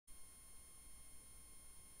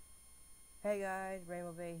Hey guys,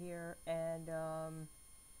 Rainbow Bay here, and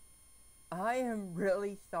I am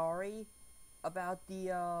really sorry about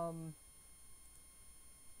the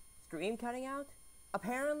stream cutting out.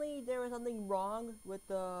 Apparently there was something wrong with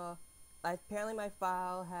the apparently my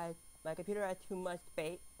computer had too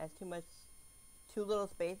little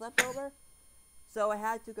space left over. So I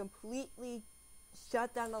had to completely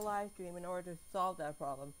shut down the live stream in order to solve that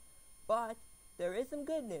problem. But there is some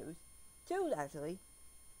good news. Two actually.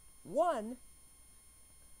 One,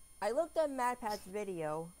 I looked at MatPat's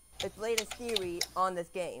video, its latest theory on this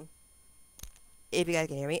game. If you guys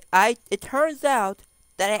can hear me, it turns out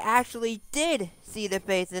that I actually did see the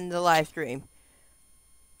face in the live stream.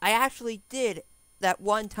 I actually did that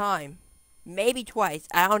one time, maybe twice,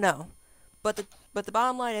 I don't know. But the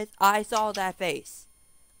bottom line is, I saw that face,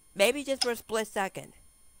 maybe just for a split second.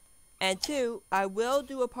 And two, I will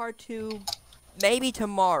do a part 2, maybe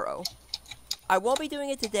tomorrow. I won't be doing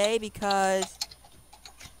it today because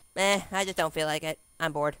I just don't feel like it.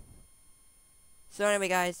 I'm bored. So anyway,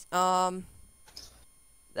 guys,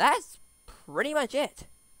 that's pretty much it.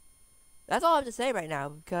 That's all I have to say right now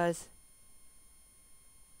because,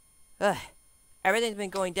 everything's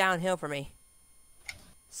been going downhill for me.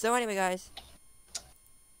 So anyway, guys,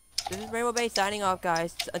 this is Rainbow Bay signing off,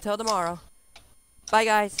 guys. Until tomorrow. Bye,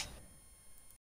 guys.